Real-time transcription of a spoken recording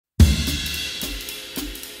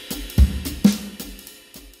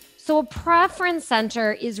So a preference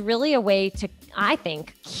center is really a way to, I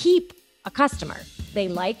think, keep a customer. They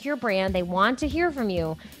like your brand, they want to hear from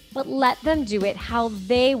you, but let them do it how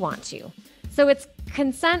they want to. So it's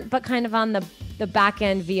consent, but kind of on the back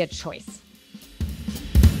end via choice.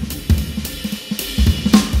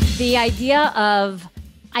 The idea of,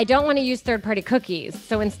 I don't want to use third-party cookies,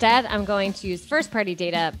 so instead I'm going to use first-party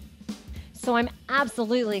data. So I'm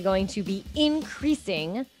absolutely going to be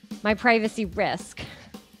increasing my privacy risk.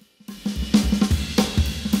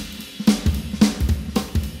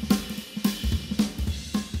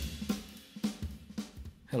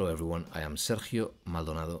 Hello everyone, I am Sergio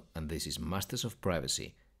Maldonado and this is Masters of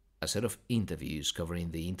Privacy, a set of interviews covering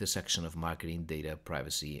the intersection of marketing, data,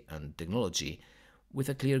 privacy and technology with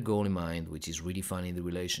a clear goal in mind, which is redefining the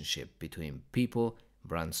relationship between people,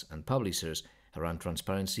 brands and publishers around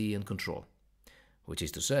transparency and control. Which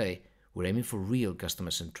is to say, we're aiming for real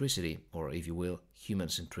customer centricity, or if you will, human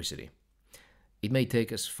centricity. It may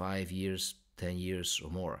take us 5 years, 10 years or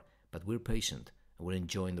more, but we're patient. We're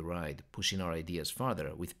enjoying the ride, pushing our ideas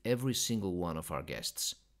farther with every single one of our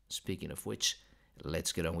guests. Speaking of which,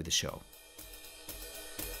 let's get on with the show.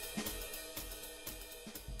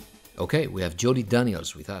 Okay, we have Jodi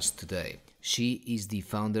Daniels with us today. She is the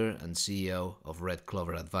founder and CEO of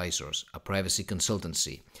Clover Advisors, a privacy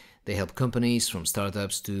consultancy. They help companies from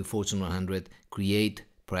startups to Fortune 100 create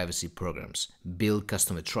privacy programs, build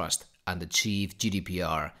customer trust, and achieve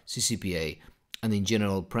GDPR, CCPA, and in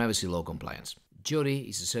general privacy law compliance. Jodi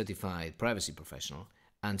is a certified privacy professional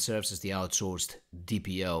and serves as the outsourced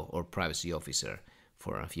DPO or privacy officer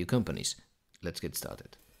for a few companies. Let's get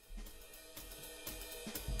started.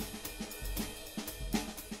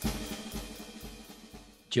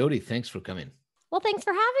 Jodi, thanks for coming. Well, thanks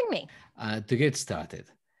for having me. To get started,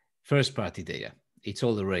 first-party data, it's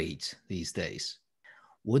all the rage these days.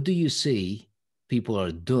 What do you see people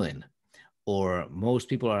are doing, or most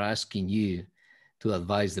people are asking you to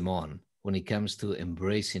advise them on when it comes to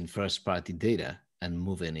embracing first-party data and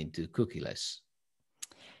moving into cookieless?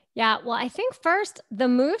 Yeah, well, I think first, the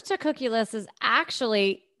move to cookieless is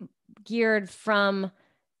actually geared from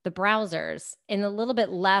the browsers and a little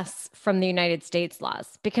bit less from the United States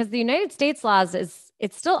laws, because the United States laws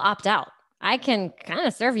it's still opt out. I can kind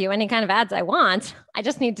of serve you any kind of ads I want. I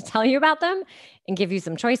just need to tell you about them and give you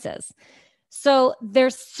some choices. So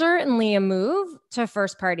there's certainly a move to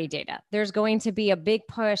first-party data. There's going to be a big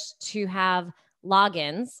push to have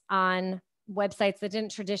logins on websites that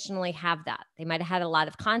didn't traditionally have that. They might have had a lot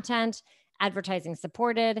of content, advertising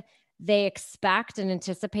supported. They expect and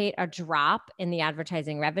anticipate a drop in the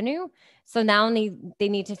advertising revenue. So now they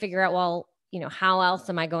need to figure out, well, how else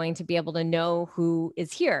am I going to be able to know who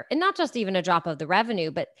is here? And not just even a drop of the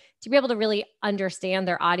revenue, but to be able to really understand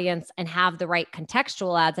their audience and have the right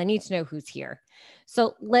contextual ads, I need to know who's here.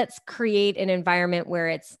 So let's create an environment where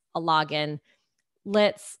it's a login.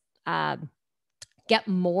 Let's get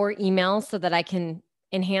more emails so that I can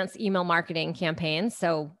enhance email marketing campaigns.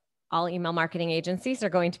 So all email marketing agencies are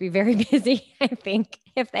going to be very busy, I think,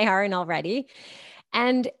 if they aren't already.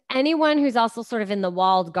 And anyone who's also sort of in the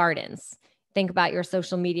walled gardens, think about your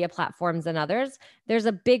social media platforms and others, there's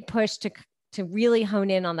a big push to really hone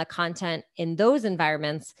in on the content in those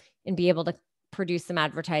environments and be able to produce some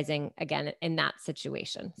advertising again in that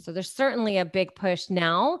situation. So there's certainly a big push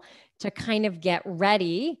now to kind of get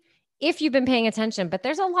ready if you've been paying attention, but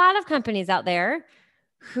there's a lot of companies out there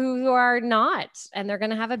who are not, and they're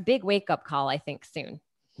going to have a big wake-up call, I think, soon.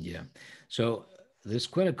 Yeah. So there's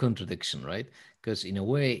quite a contradiction, right? Because in a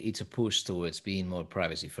way, it's a push towards being more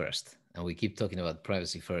privacy first. And we keep talking about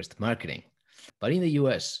privacy first marketing. But in the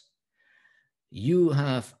US, you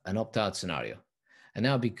have an opt-out scenario. And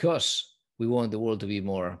now because we want the world to be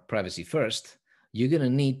more privacy first, you're going to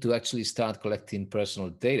need to actually start collecting personal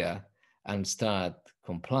data and start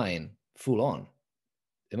complying full on.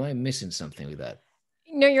 Am I missing something with that?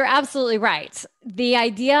 No, you're absolutely right. The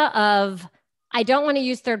idea of, I don't want to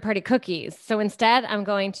use third-party cookies, so instead I'm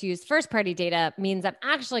going to use first-party data means I'm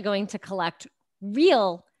actually going to collect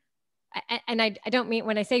real, and I don't mean,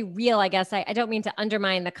 when I say real, I guess I don't mean to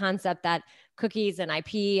undermine the concept that cookies and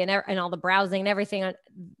IP and all the browsing and everything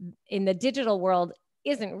in the digital world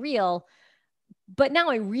isn't real. But now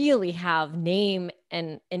I really have name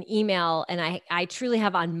and an email, and I truly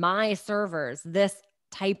have on my servers this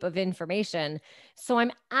type of information. So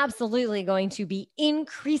I'm absolutely going to be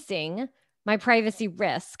increasing my privacy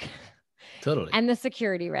risk Totally. and the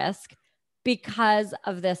security risk because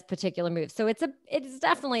of this particular move. So it's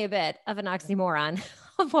definitely a bit of an oxymoron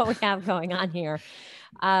of what we have going on here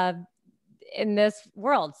in this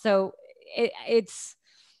world. So it's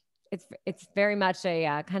it's very much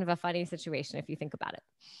a kind of a funny situation if you think about it.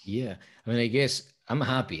 Yeah. I mean, I guess I'm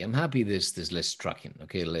happy. I'm happy there's less tracking,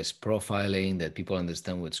 okay, less profiling, that people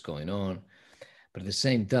understand what's going on. But at the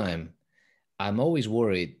same time, I'm always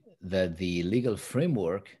worried that the legal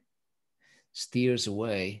framework steers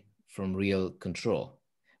away from real control,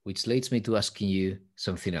 which leads me to asking you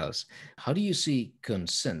something else. How do you see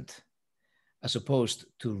consent as opposed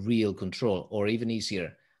to real control? Or even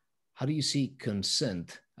easier, how do you see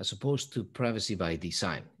consent as opposed to privacy by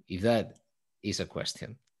design? If that is a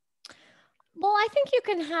question. Well, I think you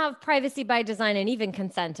can have privacy by design and even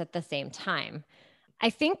consent at the same time. I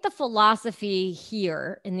think the philosophy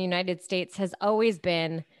here in the United States has always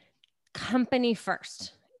been company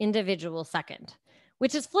first, individual second,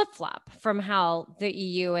 which is flip flop from how the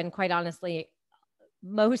EU and quite honestly,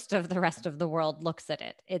 most of the rest of the world looks at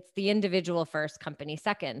it. It's the individual first, company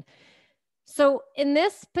second. So, in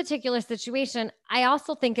this particular situation, I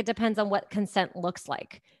also think it depends on what consent looks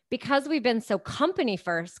like. Because we've been so company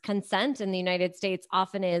first, consent in the United States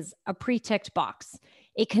often is a pre ticked box,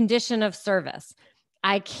 a condition of service.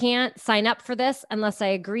 I can't sign up for this unless I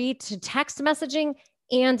agree to text messaging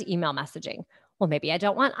and email messaging. Well, maybe I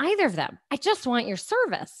don't want either of them. I just want your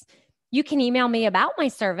service. You can email me about my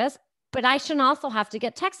service, but I shouldn't also have to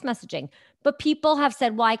get text messaging. But people have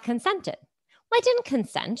said, well, I consented. Well, I didn't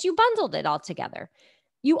consent. You bundled it all together.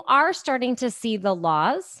 You are starting to see the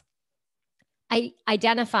laws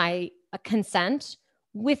identify a consent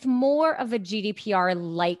with more of a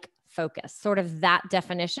GDPR-like focus, sort of that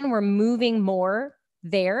definition. We're moving more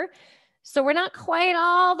there. So we're not quite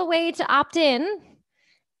all the way to opt in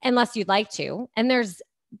unless you'd like to. And there's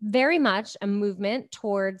very much a movement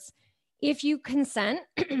towards, if you consent,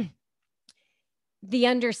 the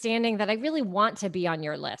understanding that I really want to be on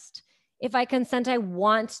your list. If I consent, I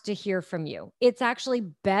want to hear from you. It's actually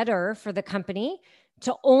better for the company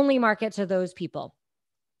to only market to those people.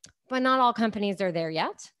 But not all companies are there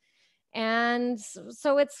yet. And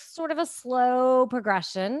so it's sort of a slow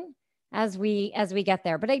progression as we get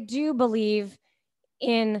there. But I do believe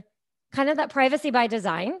in kind of that privacy by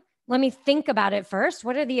design. Let me think about it first.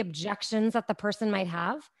 What are the objections that the person might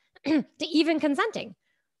have to even consenting?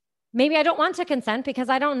 Maybe I don't want to consent because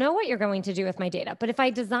I don't know what you're going to do with my data. But if I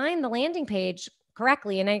design the landing page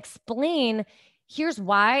correctly and I explain, here's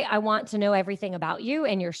why I want to know everything about you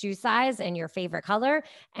and your shoe size and your favorite color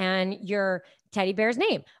and your teddy bear's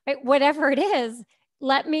name, right? Whatever it is,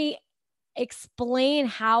 let me explain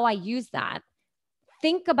how I use that.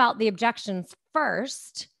 Think about the objections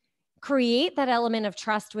first, create that element of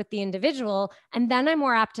trust with the individual, and then I'm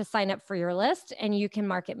more apt to sign up for your list and you can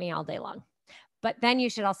market me all day long. But then you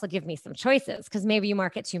should also give me some choices because maybe you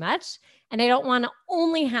market too much and I don't want to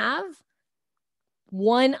only have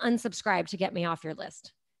one unsubscribe to get me off your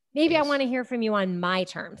list. Maybe I want to hear from you on my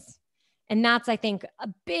terms. And that's, I think, a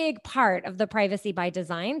big part of the privacy by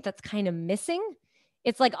design that's kind of missing.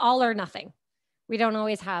 It's like all or nothing. We don't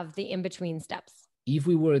always have the in-between steps. If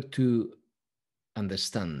we were to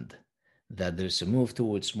understand that there's a move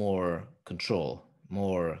towards more control,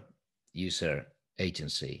 more user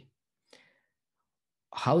agency,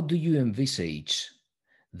 how do you envisage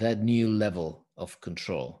that new level of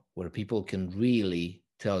control where people can really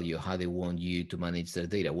tell you how they want you to manage their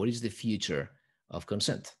data? What is the future of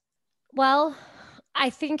consent? Well, I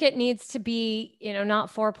think it needs to be,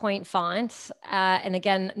 not 4-point font, and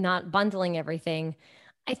again, not bundling everything.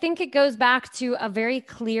 I think it goes back to a very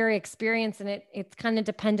clear experience, and it's kind of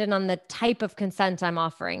dependent on the type of consent I'm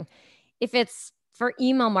offering. If it's for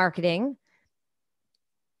email marketing,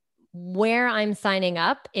 where I'm signing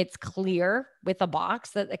up, it's clear with a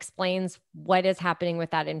box that explains what is happening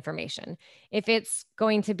with that information. If it's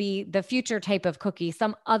going to be the future type of cookie,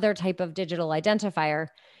 some other type of digital identifier,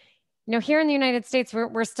 here in the United States,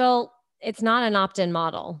 we're still, it's not an opt-in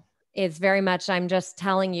model. It's very much, I'm just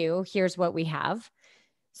telling you, here's what we have.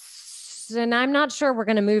 And I'm not sure we're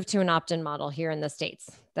going to move to an opt-in model here in the States.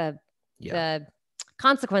 The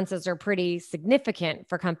consequences are pretty significant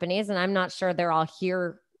for companies, and I'm not sure they're all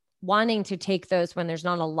here wanting to take those when there's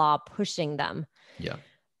not a law pushing them. Yeah.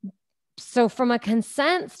 So from a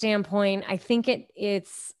consent standpoint, I think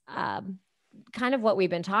it's kind of what we've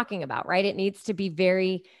been talking about, right? It needs to be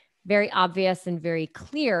very, very obvious and very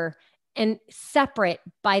clear and separate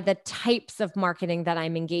by the types of marketing that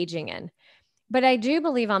I'm engaging in. But I do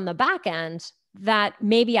believe on the back end that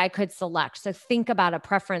maybe I could select. So think about a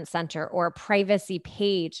preference center or a privacy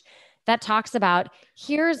page that talks about,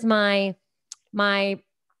 here's my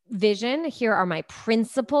vision, here are my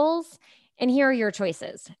principles, And here are your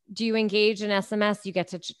choices. Do you engage in SMS? You get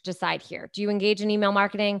to decide here. Do you engage in email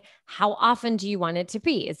marketing? How often do you want it to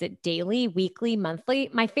be? Is it daily, weekly, monthly?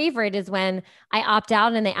 My favorite is when I opt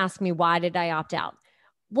out and they ask me, why did I opt out?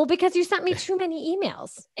 Well, because you sent me too many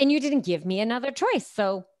emails and you didn't give me another choice.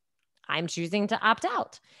 So I'm choosing to opt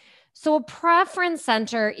out. So a preference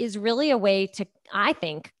center is really a way to, I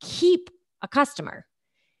think, keep a customer.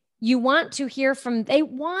 You want to hear from, they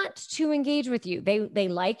want to engage with you. They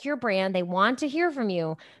like your brand. They want to hear from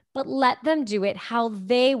you, but let them do it how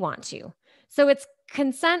they want to. So it's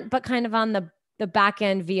consent, but kind of on the back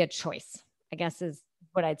end via choice, I guess is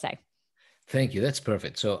what I'd say. Thank you. That's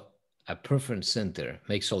perfect. So a preference center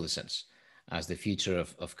makes all the sense as the future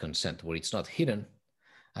of consent, where it's not hidden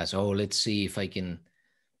as, oh, let's see if I can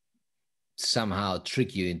somehow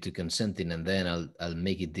trick you into consenting and then I'll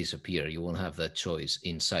make it disappear. You won't have that choice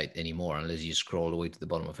inside anymore unless you scroll all the way to the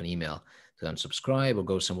bottom of an email to unsubscribe or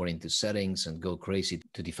go somewhere into settings and go crazy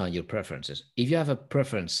to define your preferences. If you have a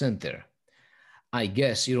preference center, I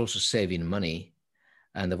guess you're also saving money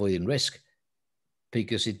and avoiding risk,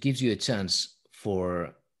 because it gives you a chance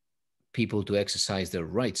for people to exercise their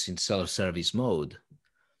rights in self-service mode,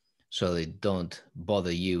 so they don't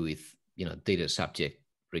bother you with, data subject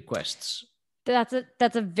requests. That's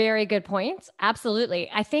a very good point. Absolutely.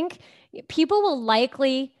 I think people will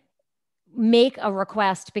likely make a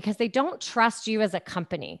request because they don't trust you as a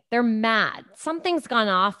company. They're mad. Something's gone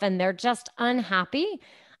off and they're just unhappy.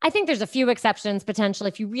 I think there's a few exceptions potentially.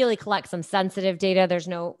 If you really collect some sensitive data, there's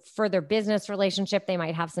no further business relationship, they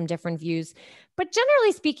might have some different views. But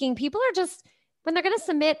generally speaking, people are just, when they're going to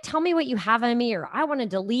submit, tell me what you have on me, or I want to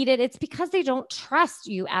delete it. It's because they don't trust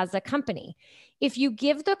you as a company. If you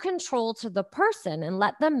give the control to the person and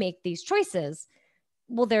let them make these choices,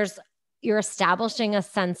 well, you're establishing a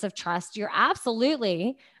sense of trust. You're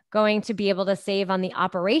absolutely going to be able to save on the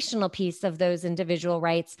operational piece of those individual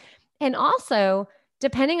rights. And also,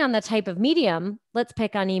 depending on the type of medium, let's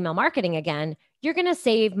pick on email marketing again, you're going to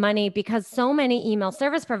save money because so many email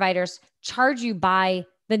service providers charge you by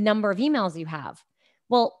the number of emails you have.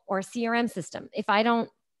 Well, or a CRM system. If I don't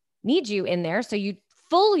need you in there, so you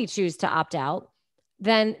fully choose to opt out,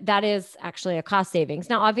 then that is actually a cost savings.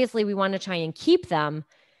 Now, obviously, we want to try and keep them,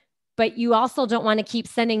 but you also don't want to keep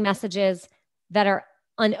sending messages that are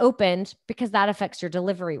unopened because that affects your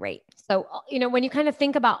delivery rate. So, when you kind of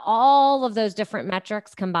think about all of those different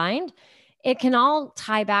metrics combined, it can all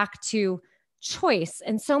tie back to choice.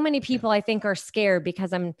 And so many people, I think, are scared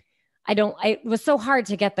because it was so hard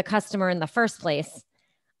to get the customer in the first place.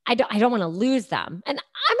 I don't want to lose them. And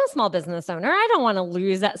I'm a small business owner. I don't want to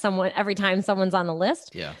lose that someone every time someone's on the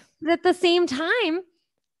list. Yeah. But at the same time,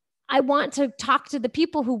 I want to talk to the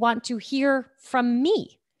people who want to hear from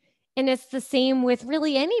me. And it's the same with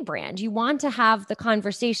really any brand. You want to have the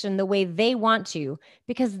conversation the way they want to,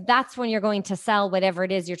 because that's when you're going to sell whatever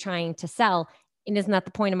it is you're trying to sell. And isn't that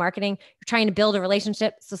the point of marketing? You're trying to build a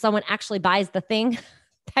relationship so someone actually buys the thing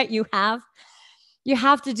that you have. You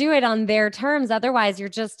have to do it on their terms. Otherwise,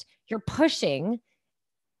 you're pushing.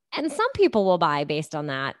 And some people will buy based on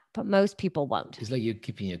that, but most people won't. It's like you're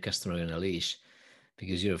keeping your customer on a leash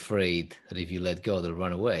because you're afraid that if you let go, they'll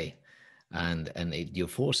run away, and you're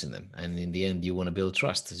forcing them. And in the end, you want to build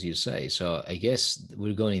trust, as you say. So I guess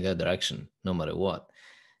we're going in that direction, no matter what.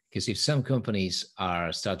 Because if some companies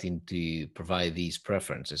are starting to provide these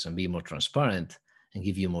preferences and be more transparent and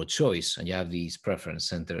give you more choice, and you have these preference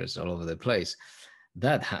centers all over the place,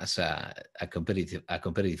 that has a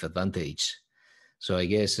competitive advantage. So I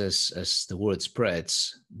guess as the word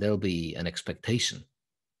spreads, there'll be an expectation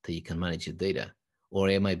that you can manage your data. Or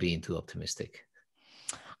am I being too optimistic?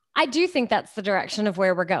 I do think that's the direction of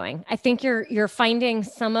where we're going. I think you're finding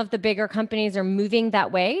some of the bigger companies are moving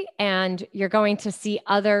that way, and you're going to see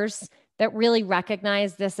others that really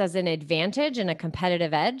recognize this as an advantage and a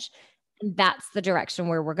competitive edge. And that's the direction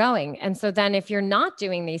where we're going. And so then if you're not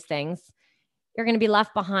doing these things, you're going to be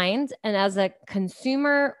left behind. And as a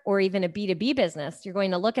consumer or even a B2B business, you're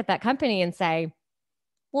going to look at that company and say,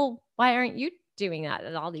 well, why aren't you doing that?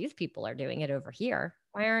 And all these people are doing it over here.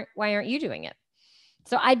 Why aren't you doing it?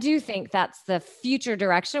 So I do think that's the future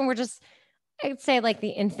direction. We're just, I'd say, like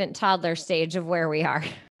the infant toddler stage of where we are.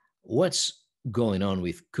 What's going on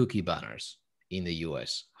with cookie banners in the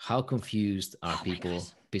US? How confused are people,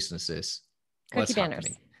 businesses? Cookie banners.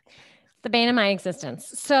 The bane of my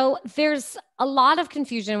existence. So there's a lot of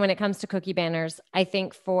confusion when it comes to cookie banners. I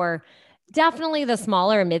think for definitely the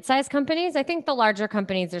smaller and mid-sized companies. I think the larger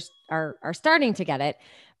companies are starting to get it.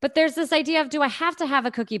 But there's this idea of, do I have to have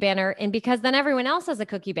a cookie banner? And because then everyone else has a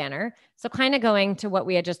cookie banner. So kind of going to what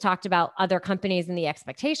we had just talked about, other companies and the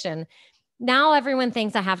expectation, Now everyone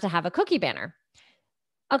thinks I have to have a cookie banner.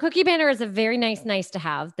 A cookie banner is a very nice to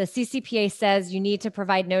have. The CCPA says you need to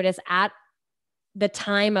provide notice at the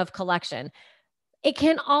time of collection. It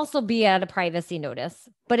can also be at a privacy notice,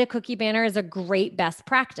 but a cookie banner is a great best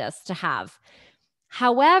practice to have.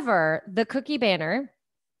 However, the cookie banner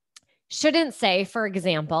shouldn't say, for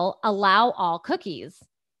example, allow all cookies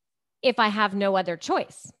if I have no other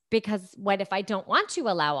choice. Because what if I don't want to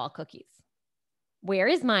allow all cookies? Where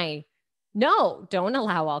is my no, don't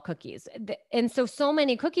allow all cookies? And so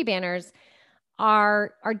many cookie banners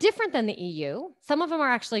are different than the EU. Some of them are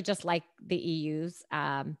actually just like the EU's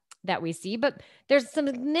that we see, but there's some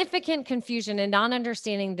significant confusion and not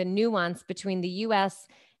understanding the nuance between the US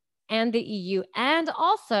and the EU. And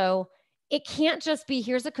also, it can't just be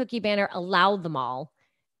here's a cookie banner, allow them all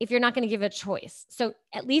if you're not going to give a choice. So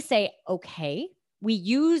at least say, okay, we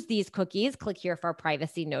use these cookies. Click here for a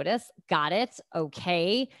privacy notice. Got it.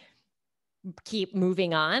 Okay. Keep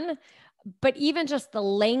moving on. But even just the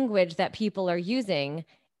language that people are using,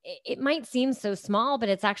 it might seem so small, but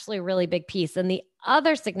it's actually a really big piece. And the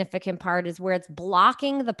other significant part is where it's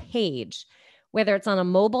blocking the page, whether it's on a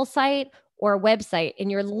mobile site or a website, and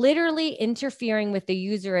you're literally interfering with the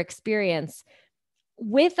user experience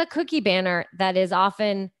with a cookie banner that is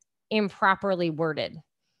often improperly worded.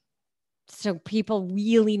 So people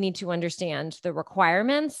really need to understand the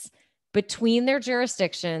requirements between their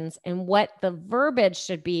jurisdictions and what the verbiage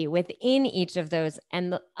should be within each of those.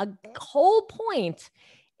 And a whole point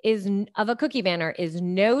is of a cookie banner is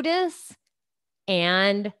notice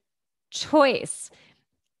and choice.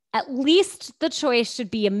 At least the choice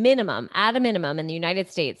should be at a minimum in the United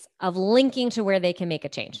States of linking to where they can make a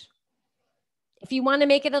change. If you want to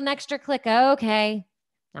make it an extra click, okay,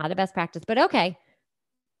 not a best practice, but okay.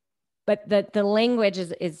 But the language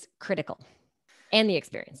is critical and the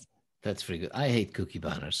experience. That's very good. I hate cookie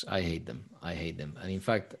banners. I hate them. And in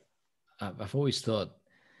fact, I've always thought,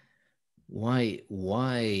 why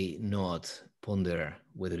not ponder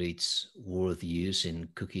whether it's worth using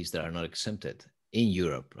cookies that are not exempted in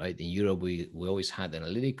Europe, right? In Europe, we always had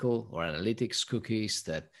analytics cookies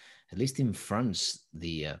that, at least in France,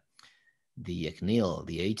 the CNIL,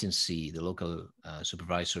 the agency, the local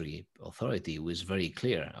supervisory authority, was very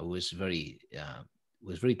clear. It was very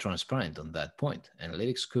transparent on that point.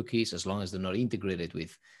 Analytics cookies, as long as they're not integrated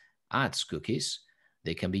with ads cookies,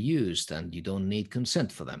 they can be used and you don't need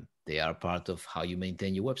consent for them. They are part of how you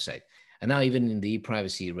maintain your website. And now even in the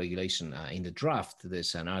privacy regulation, in the draft,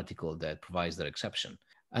 there's an article that provides that exception.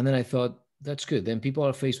 And then I thought, that's good. Then people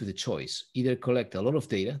are faced with a choice: either collect a lot of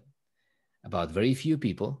data about very few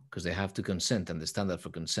people, because they have to consent and the standard for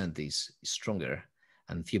consent is stronger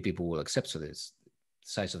and few people will accept, so this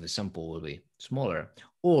size of the sample will be smaller,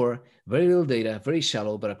 or very little data, very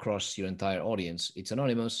shallow, but across your entire audience. It's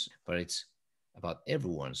anonymous, but it's about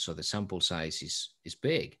everyone, so the sample size is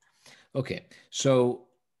big. Okay, so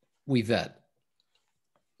with that,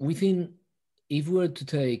 we think if we were to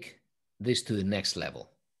take this to the next level,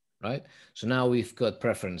 right? So now we've got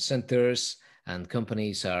preference centers and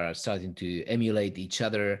companies are starting to emulate each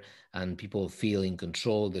other and people feel in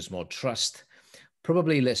control. There's more trust,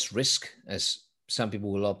 probably less risk, as some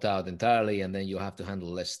people will opt out entirely and then you'll have to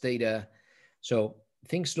handle less data. So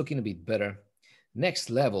things looking a bit better. Next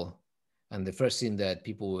level, and the first thing that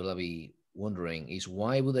people will be wondering is,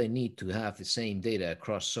 why would I need to have the same data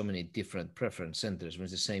across so many different preference centers when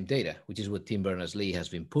it's the same data, which is what Tim Berners-Lee has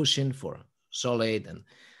been pushing for Solid, and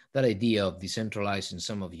that idea of decentralizing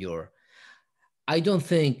some of your, I don't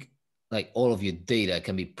think like all of your data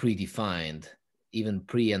can be predefined, even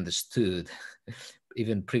pre-understood,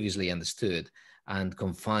 even previously understood, and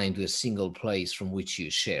confined to a single place from which you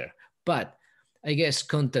share. But I guess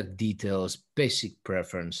contact details, basic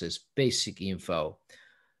preferences, basic info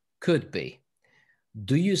could be.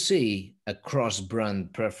 Do you see a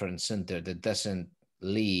cross-brand preference center that doesn't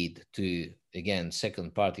lead to, again,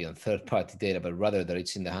 second-party and third-party data, but rather that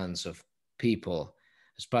it's in the hands of people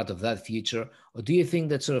as part of that future? Or do you think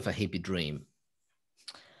that's sort of a hippie dream?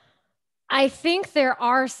 I think there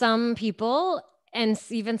are some people and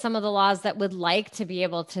even some of the laws that would like to be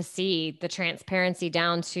able to see the transparency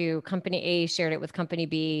down to company A shared it with company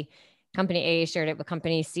B, company A shared it with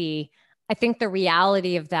company C. I think the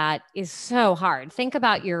reality of that is so hard. Think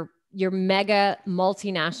about your mega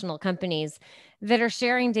multinational companies that are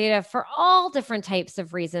sharing data for all different types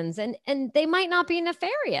of reasons, and they might not be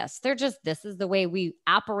nefarious. They're just, this is the way we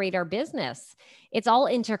operate our business. It's all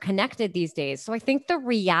interconnected these days. So I think the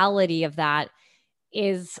reality of that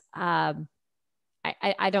is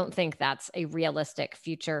I don't think that's a realistic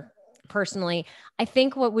future personally. I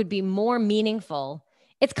think what would be more meaningful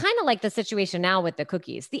It's kind of like the situation now with the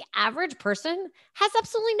cookies. The average person has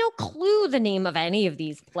absolutely no clue the name of any of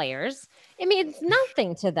these players. It means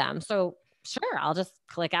nothing to them. So, sure, I'll just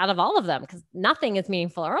click out of all of them because nothing is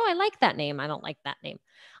meaningful. Or, oh, I like that name. I don't like that name.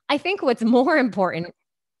 I think what's more important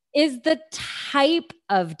is the type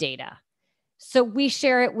of data. So we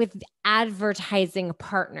share it with advertising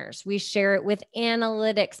partners. We share it with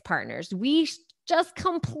analytics partners. We just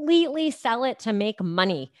completely sell it to make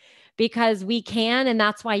money because we can. And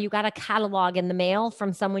that's why you got a catalog in the mail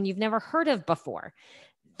from someone you've never heard of before.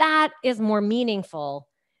 That is more meaningful.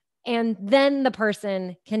 And then the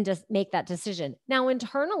person can just make that decision. Now,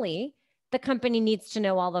 internally, the company needs to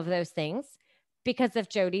know all of those things because if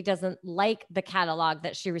Jodi doesn't like the catalog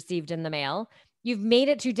that she received in the mail, you've made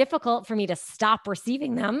it too difficult for me to stop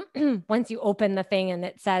receiving them. Once you open the thing and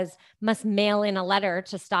it says must mail in a letter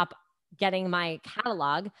to stop getting my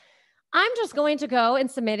catalog, I'm just going to go and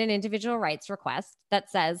submit an individual rights request that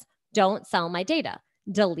says, don't sell my data,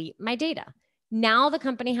 delete my data. Now the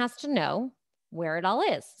company has to know where it all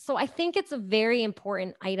is. So I think it's a very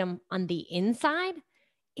important item on the inside.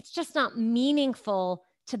 It's just not meaningful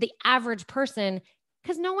to the average person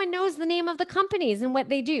because no one knows the name of the companies and what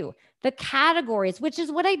they do. The categories, which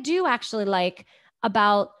is what I do actually like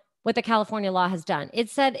about what the California law has done. It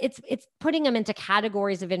said it's putting them into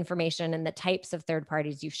categories of information and the types of third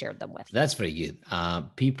parties you've shared them with. That's very good.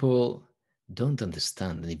 People don't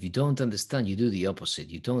understand. And if you don't understand, you do the opposite.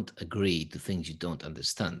 You don't agree to things you don't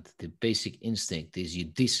understand. The basic instinct is you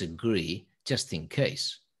disagree just in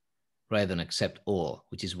case, rather than accept all,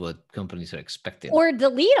 which is what companies are expecting. Or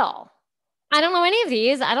delete all. I don't know any of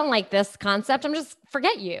these. I don't like this concept. I'm just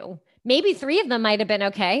forget you. Maybe 3 of them might have been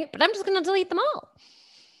okay, but I'm just going to delete them all.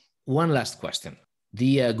 One last question.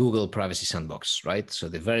 The Google Privacy Sandbox, right? So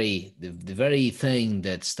the very thing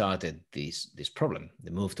that started this problem,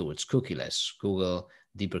 the move towards cookieless, Google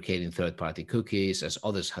deprecating third-party cookies as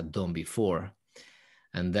others had done before,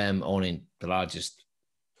 and them owning the largest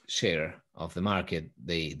share of the market,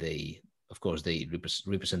 they of course, they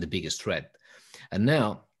represent the biggest threat. And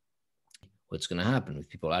now what's going to happen with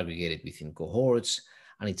people aggregated within cohorts,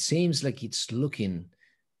 and it seems like it's looking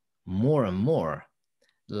more and more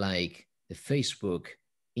like the Facebook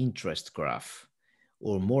interest graph,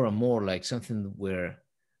 or more and more like something where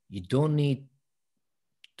you don't need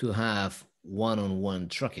to have one-on-one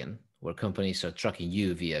tracking, where companies are tracking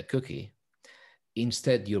you via cookie.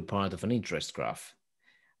 Instead, you're part of an interest graph,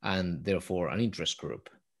 and therefore an interest group,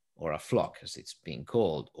 or a flock, as it's being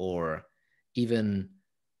called, or even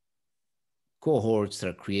cohorts that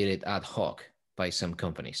are created ad hoc by some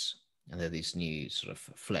companies. And that is new sort of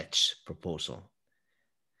fledged proposal.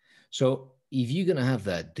 So if you're going to have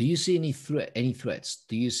that, do you see any threats?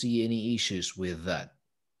 Do you see any issues with that?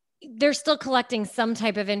 They're still collecting some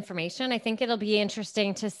type of information. I think it'll be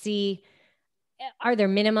interesting to see, are there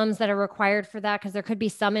minimums that are required for that? Because there could be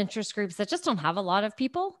some interest groups that just don't have a lot of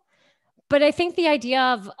people. But I think the idea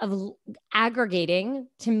of aggregating,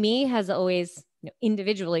 to me, has always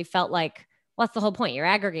individually felt like, well, that's the whole point. You're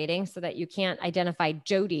aggregating so that you can't identify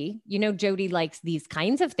Jodi. Jodi likes these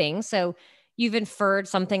kinds of things. So you've inferred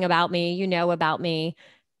something about me, about me.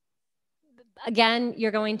 Again,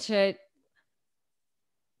 you're going to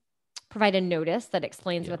provide a notice that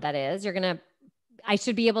explains what that is. I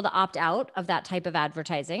should be able to opt out of that type of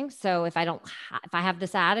advertising. So if I have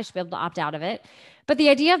this ad, I should be able to opt out of it. But the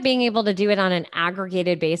idea of being able to do it on an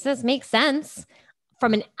aggregated basis makes sense.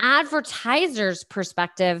 From an advertiser's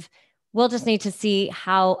perspective, we'll just need to see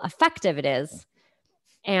how effective it is.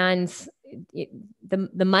 And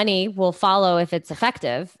the money will follow if it's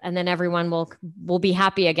effective, and then everyone will be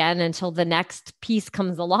happy again until the next piece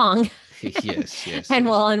comes along. yes. And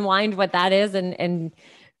we'll unwind what that is. And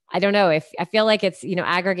I don't know, if I feel like it's,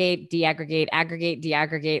 aggregate, deaggregate, aggregate,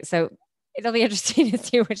 deaggregate. So it'll be interesting to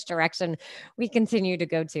see which direction we continue to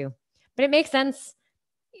go to. But it makes sense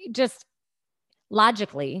just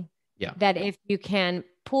logically that if you can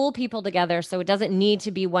pull people together, so it doesn't need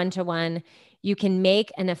to be one-to-one, you can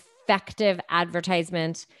make an effective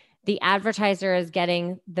advertisement. The advertiser is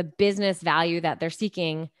getting the business value that they're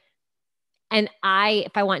seeking. And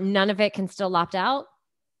if I want none of it, can still opt out.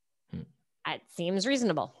 It seems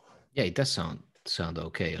reasonable. Yeah, it does sound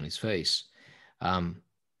okay on its face. And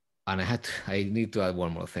I need to add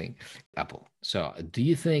one more thing. Apple. So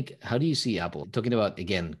how do you see Apple talking about,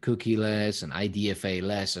 again, cookieless and IDFA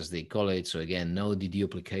less, as they call it? So again, no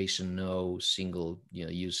deduplication, no single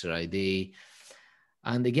user ID.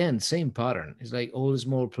 And again, same pattern. It's like all the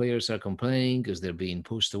small players are complaining because they're being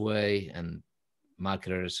pushed away, and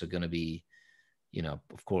marketers are going to be,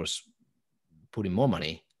 of course, putting more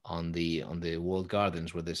money on the walled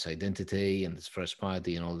gardens where there's identity and there's first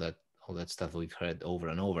party and all that stuff we've heard over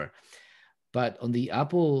and over. But on the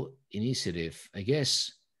Apple initiative, I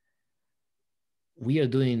guess we are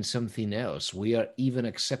doing something else. We are even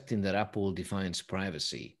accepting that Apple defines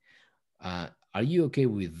privacy. Are you okay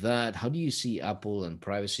with that? How do you see Apple and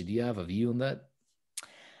privacy? Do you have a view on that?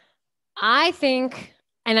 I think,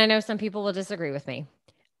 and I know some people will disagree with me.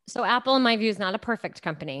 So, Apple, in my view, is not a perfect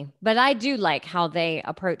company, but I do like how they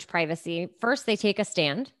approach privacy. First, they take a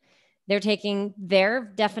stand. They're taking their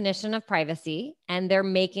definition of privacy and they're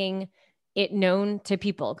making it known to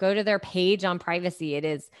people. Go to their page on privacy. It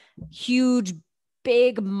is huge,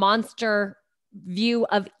 big monster view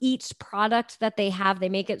of each product that they have. They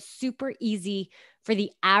make it super easy for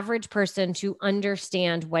the average person to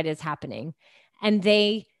understand what is happening. And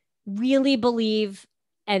they really believe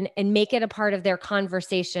and make it a part of their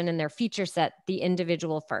conversation and their feature set, the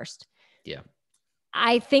individual first. Yeah.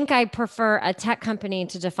 I think I prefer a tech company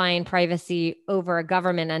to define privacy over a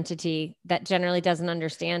government entity that generally doesn't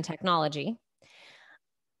understand technology.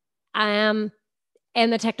 And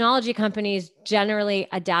the technology companies generally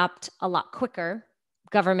adapt a lot quicker.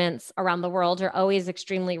 Governments around the world are always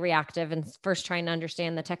extremely reactive and first trying to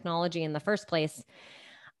understand the technology in the first place.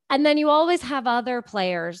 And then you always have other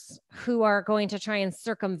players who are going to try and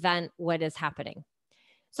circumvent what is happening.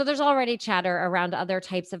 So there's already chatter around other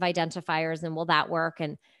types of identifiers and will that work?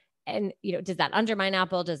 And does that undermine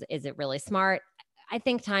Apple? Is it really smart? I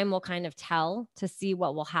think time will kind of tell to see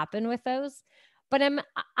what will happen with those. But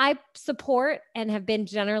I support and have been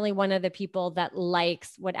generally one of the people that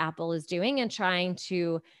likes what Apple is doing and trying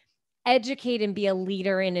to educate and be a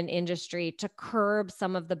leader in an industry to curb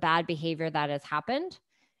some of the bad behavior that has happened.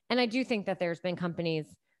 And I do think that there's been companies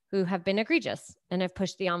who have been egregious and have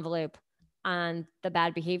pushed the envelope on the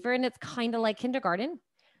bad behavior. And it's kind of like kindergarten,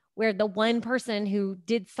 where the one person who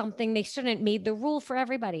did something they shouldn't made the rule for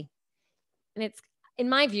everybody. And it's, in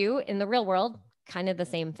my view, in the real world, kind of the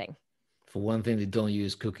same thing. For one thing, they don't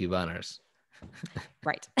use cookie banners.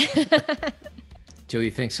 Right. Jodi,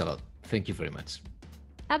 thanks a lot. Thank you very much.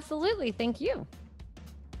 Absolutely. Thank you.